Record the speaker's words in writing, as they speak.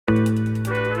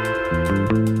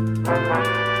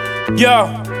Yo,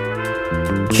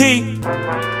 Key,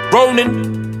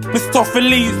 Ronin, Miss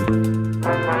Tofelees.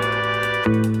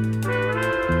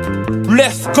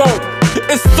 Let's go.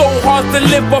 It's so hard to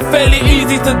live but fairly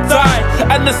easy to die,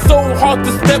 and it's so hard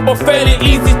to step but fairly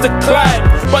easy to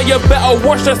climb. But you better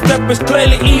watch your step, it's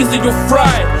clearly easy you'll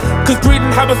fry, cause greed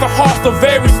and habits are hearts are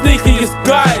very sneaky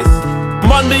guys.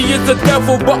 Money is the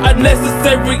devil but a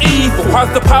necessary evil, has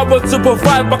the power to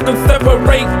provide but can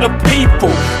separate the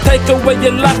people. Take away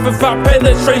your life without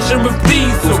penetration with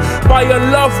diesel. By your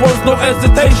loved ones, no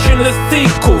hesitation is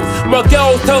sequels. My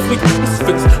girl tells me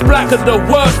things, black is the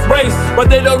worst race, but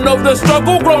they don't know the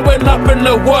struggle growing up in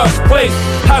the worst place.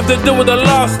 Have to deal with the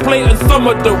last plate and some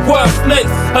of the worst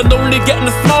snakes, and only getting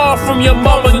a smile from your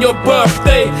mum on your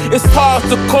birthday. It's hard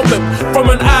to comment from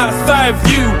an outside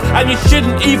view, and you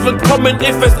shouldn't even comment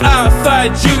if it's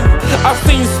outside you. I've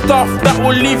seen stuff that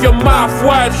will leave your mouth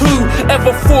wide. Who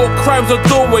ever thought crime's a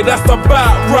doorway? That's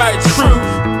about right, true.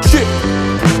 Chip.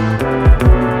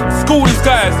 School these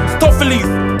guys, Tofelees.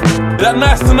 Is that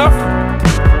nice enough?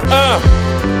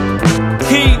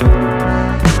 Key.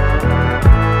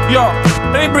 Yo,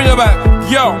 let me bring it back.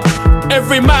 Yo.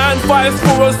 Every man fights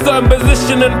for a certain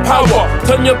position and power.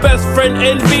 Turn your best friend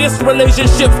envious,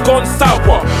 relationships gone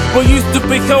sour. We used to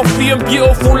be healthy and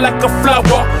beautiful like a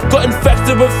flower. Got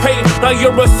infected with hate, now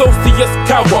you're a socialist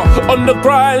cower. On the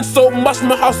grind so much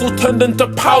my hustle turned into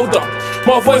powder.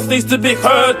 My voice needs to be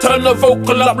heard, turn the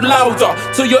vocal up louder,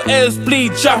 till your ears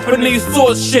bleed Japanese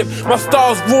swordship. My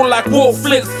stars rule like war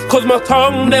flicks, cause my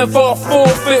tongue never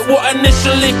forfeit. What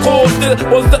initially caused it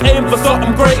was the aim for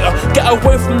something greater. Get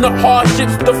away from the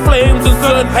hardships, the flames and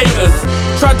certain haters.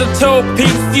 Tried to tell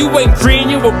peeps you ain't green,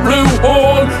 you a blue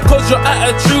horn, cause your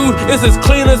attitude is as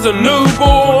clean as a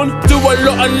newborn. Do a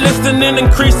lot of listening,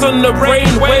 increase on the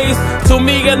brainwaves, till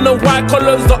me and the white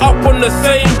collars are up on the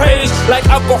same page. Like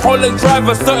alcoholic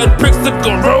drivers, certain pricks took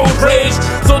a road rage,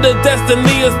 so their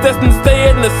destiny is destined to stay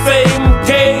in the same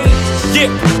cage.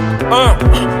 Yeah,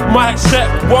 mic check,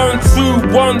 1, 2,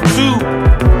 1,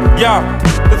 2. Yeah,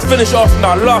 let's finish off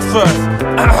now, last verse.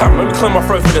 Let me clear my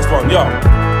throat for this one, yo.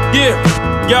 Yeah,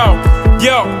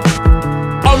 yo.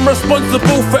 I'm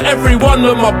responsible for everyone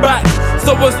on my back,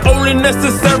 so it's only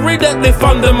necessary that they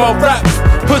fund in my raps.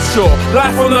 Put your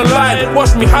life on the line,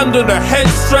 watch me handle the head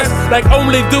stress, like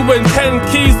only doing 10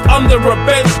 keys under a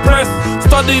bench press.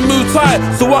 Study Muay Thai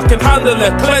so I can handle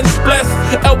it, clench bless.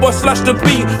 Elbow slash the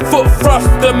beat, foot thrust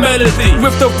the melody.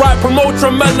 With the right promoter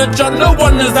manager, no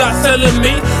one is out selling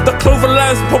me. The clothing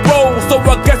line's parole, so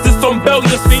I guess it's on bail,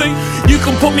 you see. You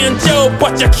can put me in jail,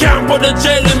 but you can't put the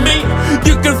jail in me.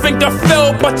 You can think I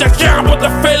failed, but you can't put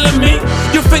the fail in me.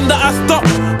 You think that I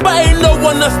stopped, but ain't no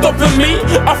one that's stopping me.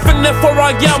 I think therefore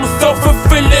I am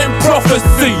self-fulfilling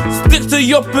prophecy. Stick to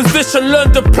your position,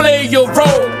 learn to play your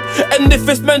role, and if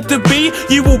it's meant to be,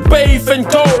 you will bathe in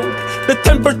gold. The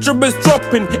temperature is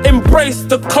dropping, embrace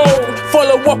the cold.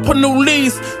 Follow up on the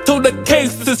leads till the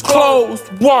case is closed.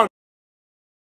 1